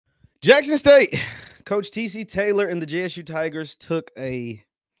Jackson State, Coach T.C. Taylor and the JSU Tigers took a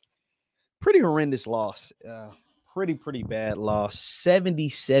pretty horrendous loss. Pretty bad loss.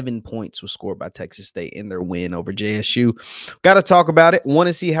 77 points was scored by Texas State in their win over JSU. Got to talk about it. Want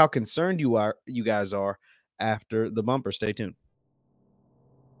to see how concerned you guys are after the bumper. Stay tuned.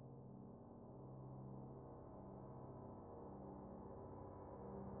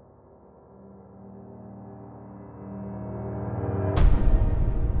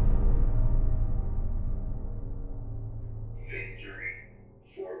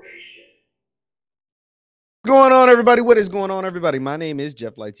 Going on, everybody? What is going on, everybody? My name is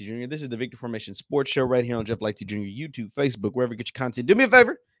JeffLightsyJr. This is the Victory Formation Sports Show right here on JeffLightsy Jr. YouTube, Facebook, wherever you get your content. Do me a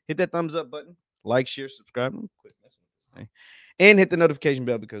favor, hit that thumbs up button, like, share, subscribe, quit messing with this thing, and hit the notification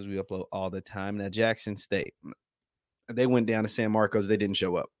bell because we upload all the time. Now, Jackson State, they went down to San Marcos. They didn't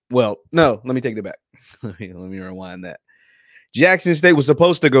show up. Well, no, let me take it back. let me rewind that. Jackson State was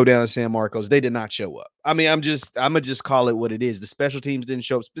supposed to go down to San Marcos. They did not show up. I mean, I'm gonna just call it what it is. The special teams didn't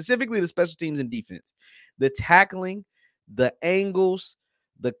show up, specifically the special teams and defense. The tackling, the angles,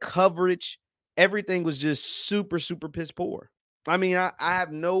 the coverage, everything was just super piss poor. I mean, I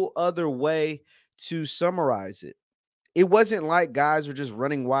have no other way to summarize it. It wasn't like guys were just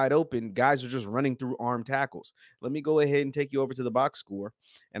running wide open. Guys were just running through arm tackles. Let me go ahead and take you over to the box score.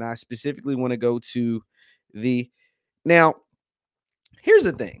 And I specifically want to go to now. Here's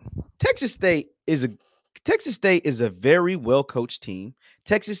the thing. Texas State is a very well-coached team.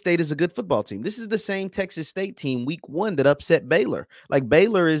 Texas State is a good football team. This is the same Texas State team week 1 that upset Baylor. Like,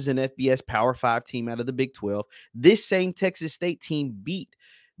 Baylor is an FBS Power 5 team out of the Big 12. This same Texas State team beat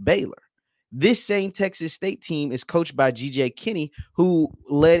Baylor. This same Texas State team is coached by G.J. Kinney, who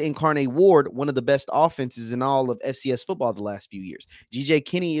led Incarnate Ward, one of the best offenses in all of FCS football the last few years. G.J.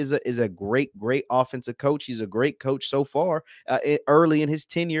 Kinney is a great offensive coach. He's a great coach so far early in his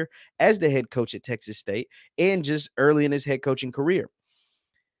tenure as the head coach at Texas State and just early in his head coaching career.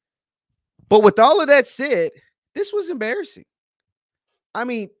 But with all of that said, this was embarrassing. I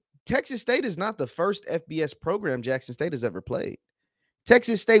mean, Texas State is not the first FBS program Jackson State has ever played.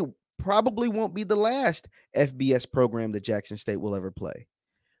 Texas State probably won't be the last FBS program that Jackson State will ever play.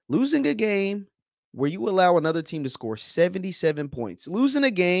 Losing a game where you allow another team to score 77 points. Losing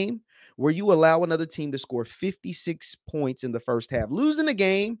a game where you allow another team to score 56 points in the first half. Losing a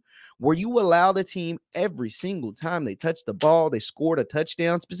game where you allow the team every single time they touched the ball, they scored a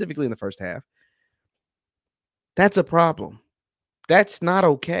touchdown, specifically in the first half. That's a problem. That's not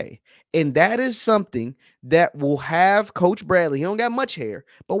okay. And that is something that will have Coach Bradley, he don't got much hair,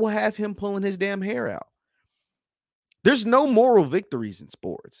 but will have him pulling his damn hair out. There's no moral victories in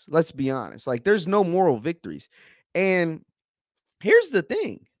sports. Let's be honest. Like, there's no moral victories. And here's the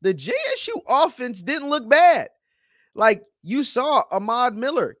thing. The JSU offense didn't look bad. Like, you saw Ahmad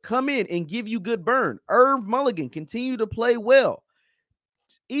Miller come in and give you good burn. Irv Mulligan continue to play well.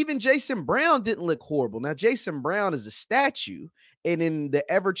 Even Jason Brown didn't look horrible. Now, Jason Brown is a statue, and in the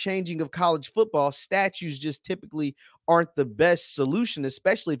ever-changing of college football, statues just typically aren't the best solution,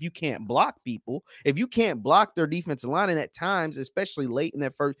 especially if you can't block people. If you can't block their defensive line, and at times, especially late in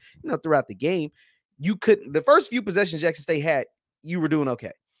that first, throughout the game, you couldn't. The first few possessions Jackson State had, you were doing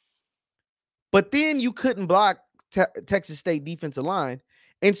okay. But then you couldn't block Texas State defensive line,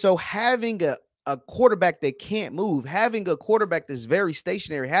 and so having a quarterback that can't move, having a quarterback that's very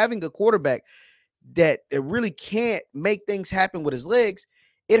stationary, having a quarterback that really can't make things happen with his legs,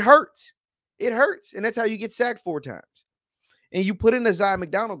 it hurts. It hurts. And that's how you get sacked 4 times. And you put in Isaiah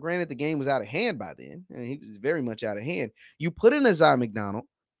McDonald. Granted, the game was out of hand by then, and he was very much out of hand. You put in Isaiah McDonald,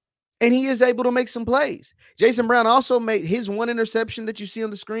 and he is able to make some plays. Jason Brown also made his one interception that you see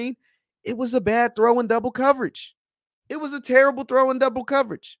on the screen. It was a bad throw in double coverage. It was a terrible throw in double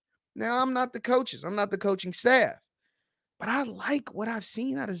coverage. Now, I'm not the coaches. I'm not the coaching staff. But I like what I've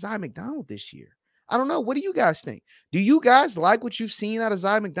seen out of Zy McDonald this year. I don't know. What do you guys think? Do you guys like what you've seen out of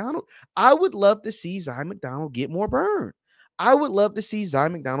Zy McDonald? I would love to see Zy McDonald get more burn. I would love to see Zy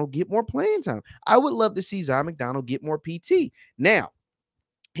McDonald get more playing time. I would love to see Zy McDonald get more PT. Now,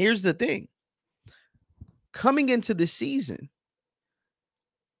 here's the thing. Coming into the season,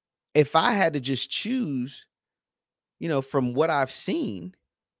 if I had to just choose, from what I've seen,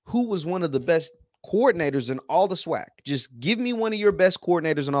 who was one of the best coordinators in all the SWAC? Just give me one of your best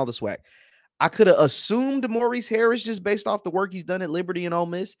coordinators in all the SWAC. I could have assumed Maurice Harris just based off the work he's done at Liberty and Ole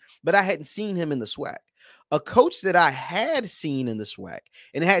Miss, but I hadn't seen him in the SWAC. A coach that I had seen in the SWAC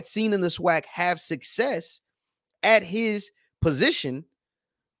and had seen in the SWAC have success at his position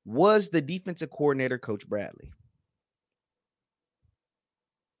was the defensive coordinator, Coach Bradley.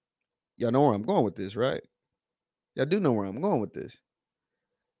 Y'all know where I'm going with this, right? Y'all do know where I'm going with this.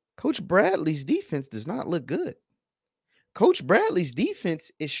 Coach Bradley's defense does not look good. Coach Bradley's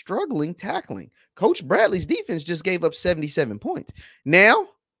defense is struggling tackling. Coach Bradley's defense just gave up 77 points. Now,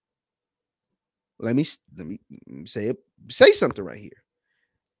 let me say something right here.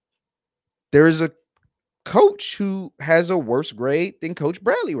 There is a coach who has a worse grade than Coach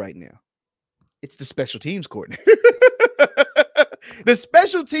Bradley right now. It's the special teams coordinator. The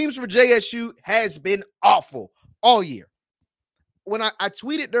special teams for JSU has been awful all year. When I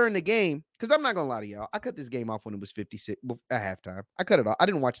tweeted during the game, because I'm not going to lie to y'all, I cut this game off when it was 56 at halftime. I cut it off. I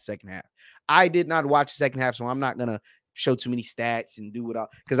didn't watch the second half. I did not watch the second half, so I'm not going to show too many stats and do it all,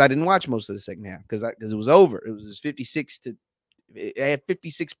 because I didn't watch most of the second half because it was over. It was 56 to it had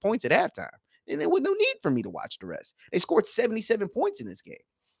 56 points at halftime, and there was no need for me to watch the rest. They scored 77 points in this game.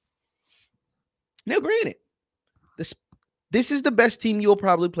 Now, granted, this is the best team you'll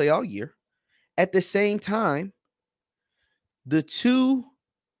probably play all year. At the same time, the two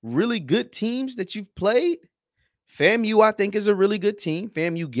really good teams that you've played, FAMU, I think, is a really good team.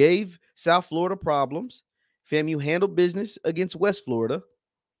 FAMU gave South Florida problems. FAMU handled business against West Florida.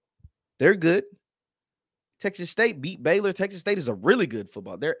 They're good. Texas State beat Baylor. Texas State is a really good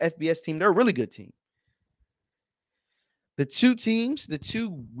football. They're FBS team. They're a really good team. The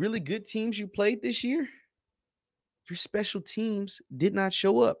two really good teams you played this year, your special teams did not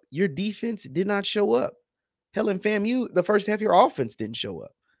show up. Your defense did not show up. Hell, in FAMU, the first half of your offense didn't show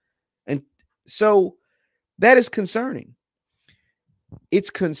up. And so that is concerning. It's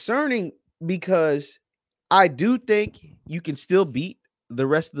concerning because I do think you can still beat the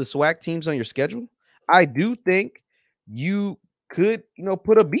rest of the SWAC teams on your schedule. I do think you could,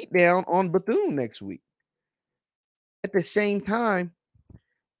 put a beat down on Bethune next week. At the same time,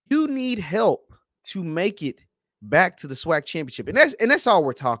 you need help to make it back to the SWAC championship. And that's all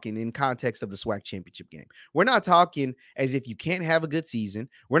we're talking in context of the SWAC championship game. We're not talking as if you can't have a good season.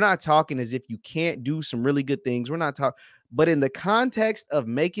 We're not talking as if you can't do some really good things. We're not talking, but in the context of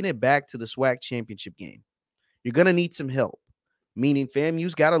making it back to the SWAC championship game, you're going to need some help, meaning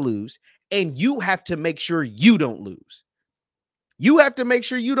FAMU's got to lose, and you have to make sure you don't lose. You have to make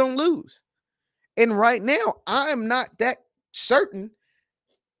sure you don't lose. And right now, I'm not that certain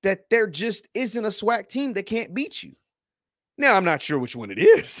that there just isn't a SWAC team that can't beat you. Now, I'm not sure which one it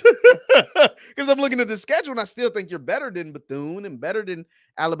is because I'm looking at the schedule and I still think you're better than Bethune and better than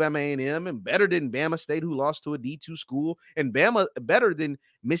Alabama A&M and better than Bama State, who lost to a D2 school, and Bama better than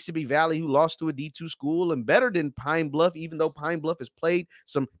Mississippi Valley, who lost to a D2 school, and better than Pine Bluff, even though Pine Bluff has played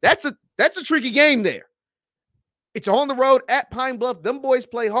some. That's a tricky game there. It's on the road at Pine Bluff. Them boys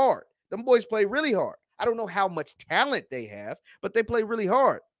play hard. Them boys play really hard. I don't know how much talent they have, but they play really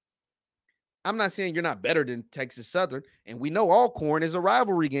hard. I'm not saying you're not better than Texas Southern, and we know Alcorn is a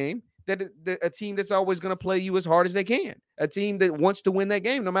rivalry game, that a team that's always going to play you as hard as they can, a team that wants to win that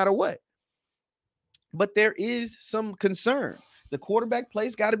game no matter what. But there is some concern. The quarterback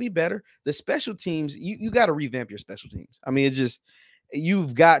play's got to be better. The special teams, you got to revamp your special teams. I mean,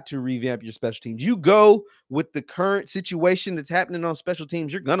 you've got to revamp your special teams. You go with the current situation that's happening on special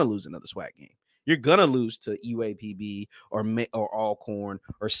teams, you're going to lose another SWAC game. You're gonna lose to UAPB or Alcorn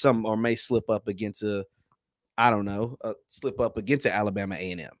or may slip up against slip up against Alabama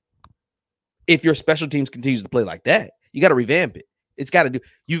A&M. If your special teams continues to play like that, you got to revamp it.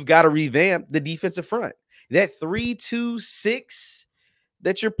 You've got to revamp the defensive front. That 3-2-6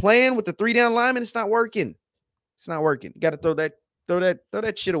 that you're playing with the 3 down linemen, it's not working. It's not working. You got to throw that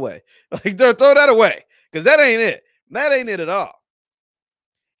shit away. Like throw that away, because that ain't it. That ain't it at all.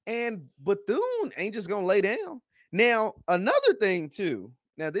 And Bethune ain't just going to lay down. Now, another thing, too.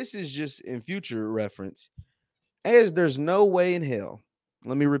 Now, this is just in future reference. As there's no way in hell.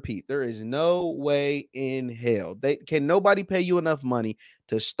 Let me repeat. There is no way in hell. Can nobody pay you enough money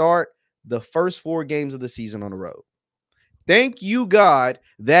to start the first 4 games of the season on the road? Thank you, God,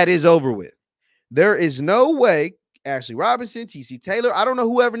 that is over with. There is no way. Ashley Robinson, TC Taylor, I don't know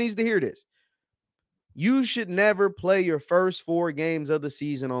whoever needs to hear this. You should never play your first 4 games of the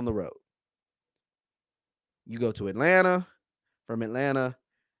season on the road. You go to Atlanta, from Atlanta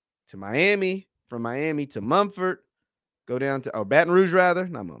to Miami, from Miami to Mumford, go down to Baton Rouge, rather.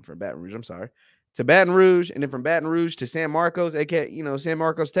 Not Mumford, Baton Rouge, I'm sorry. To Baton Rouge, and then from Baton Rouge to San Marcos, aka, San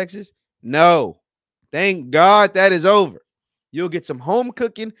Marcos, Texas. No. Thank God that is over. You'll get some home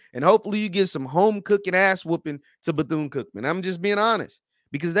cooking, and hopefully you get some home cooking ass whooping to Bethune-Cookman. I'm just being honest,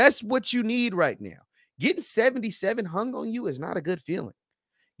 because that's what you need right now. Getting 77 hung on you is not a good feeling.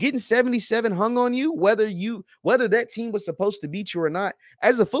 Getting 77 hung on you, whether that team was supposed to beat you or not,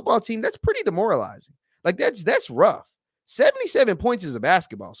 as a football team, that's pretty demoralizing. Like that's rough. 77 points is a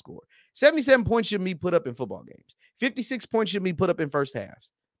basketball score. 77 points shouldn't be put up in football games. 56 points shouldn't be put up in first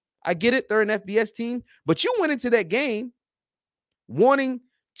halves. I get it. They're an FBS team, but you went into that game wanting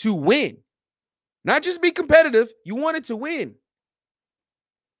to win, not just be competitive. You wanted to win.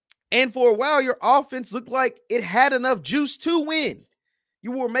 And for a while, your offense looked like it had enough juice to win.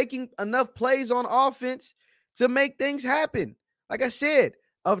 You were making enough plays on offense to make things happen. Like I said,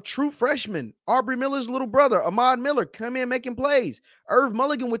 a true freshman, Aubrey Miller's little brother, Ahmad Miller, come in making plays. Irv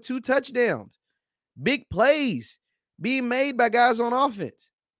Mulligan with 2 touchdowns. Big plays being made by guys on offense.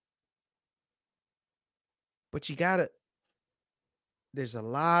 But there's a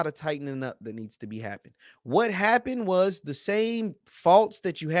lot of tightening up that needs to be happening. What happened was the same faults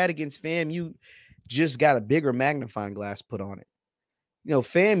that you had against FAMU just got a bigger magnifying glass put on it. You know,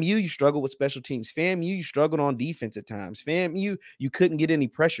 FAMU, you struggled with special teams. FAMU, you struggled on defense at times. FAMU, you couldn't get any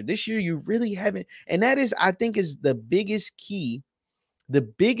pressure. This year, you really haven't. And that is, I think, is the biggest key, the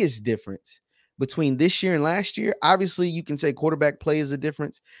biggest difference between this year and last year. Obviously, you can say quarterback play is a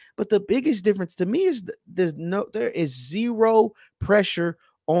difference, but the biggest difference to me is there is zero pressure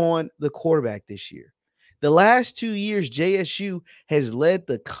on the quarterback this year. The last 2 years, JSU has led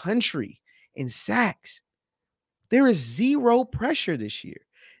the country in sacks. There is zero pressure this year.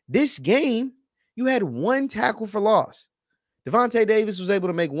 This game, you had 1 tackle for loss. Devontae Davis was able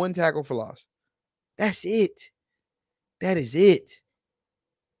to make 1 tackle for loss. That's it. That is it.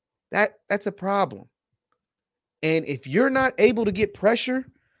 That's a problem. And if you're not able to get pressure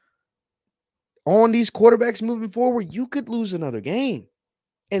on these quarterbacks moving forward, you could lose another game.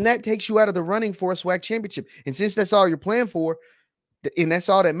 And that takes you out of the running for a SWAC championship. And since that's all you're playing for, and that's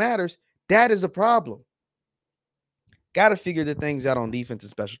all that matters, that is a problem. Got to figure the things out on defense and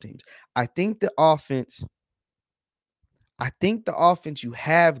special teams. I think the offense, you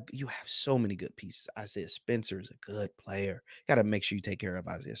have so many good pieces. Isaiah Spencer is a good player. Got to make sure you take care of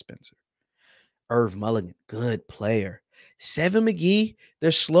Isaiah Spencer. Irv Mulligan, good player. Seven McGee,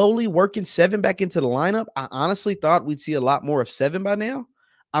 they're slowly working Seven back into the lineup. I honestly thought we'd see a lot more of Seven by now.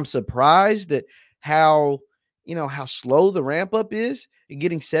 I'm surprised at how slow the ramp up is and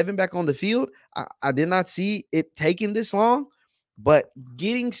getting Seven back on the field. I did not see it taking this long, but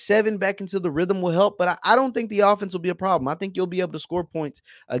getting Seven back into the rhythm will help. But I don't think the offense will be a problem. I think you'll be able to score points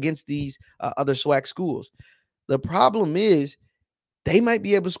against these other SWAC schools. The problem is they might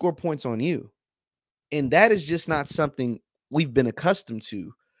be able to score points on you. And that is just not something we've been accustomed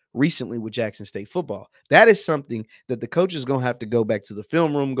to recently with Jackson State football. That is something that the coach is going to have to go back to the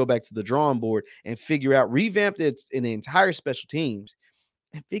film room, go back to the drawing board and figure out, revamp it in the entire special teams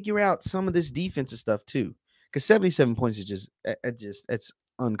and figure out some of this defensive stuff too. Because 77 points is that's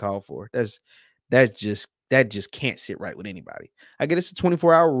uncalled for. That just can't sit right with anybody. I get it's a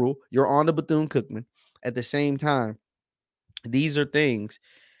 24-hour rule. You're on the Bethune-Cookman. At the same time, these are things.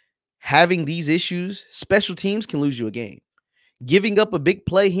 Having these issues, special teams can lose you a game. Giving up a big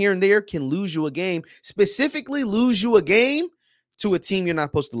play here and there can lose you a game, specifically lose you a game to a team you're not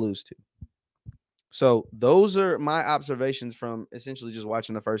supposed to lose to. So those are my observations from essentially just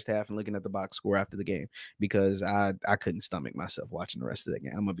watching the first half and looking at the box score after the game, because I couldn't stomach myself watching the rest of the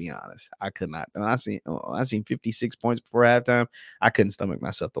game. I'm going to be honest. I could not. When I seen 56 points before halftime, I couldn't stomach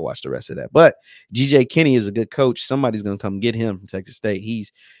myself to watch the rest of that. But GJ Kinney is a good coach. Somebody's going to come get him from Texas State.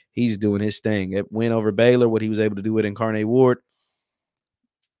 He's doing his thing. It went over Baylor, what he was able to do with Incarnate Ward.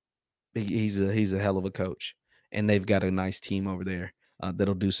 He's a hell of a coach, and they've got a nice team over there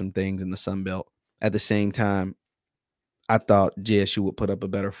that'll do some things in the Sun Belt. At the same time, I thought JSU would put up a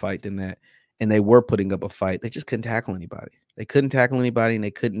better fight than that, and they were putting up a fight. They just couldn't tackle anybody.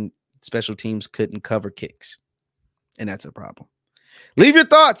 And special teams couldn't cover kicks, and that's a problem. Leave your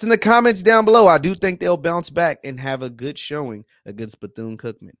thoughts in the comments down below. I do think they'll bounce back and have a good showing against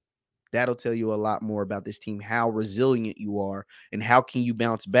Bethune-Cookman. That'll tell you a lot more about this team, how resilient you are, and how can you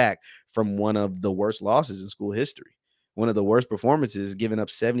bounce back from one of the worst losses in school history, one of the worst performances, giving up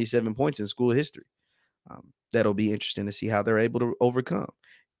 77 points in school history. That'll be interesting to see how they're able to overcome.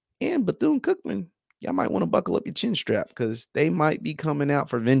 And Bethune-Cookman, y'all might want to buckle up your chin strap, because they might be coming out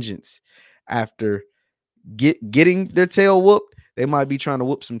for vengeance after getting their tail whooped. They might be trying to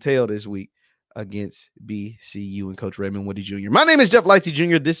whoop some tail this week against BCU and Coach Raymond Woody Jr. My name is Jeff Lightsy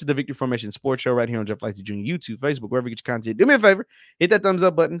Jr. This is the Victory Formation Sports Show right here on Jeff Lightsy Jr. YouTube, Facebook, wherever you get your content. Do me a favor, hit that thumbs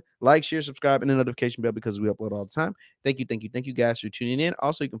up button, like, share, subscribe, and the notification bell, because we upload all the time. Thank you guys for tuning in.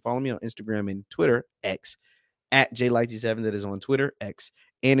 Also, you can follow me on Instagram and Twitter, X, at JLightsy7. That is on Twitter, X,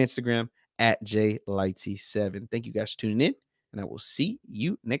 and Instagram, at JLightsy7. Thank you guys for tuning in, and I will see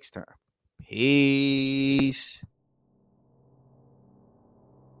you next time. Peace.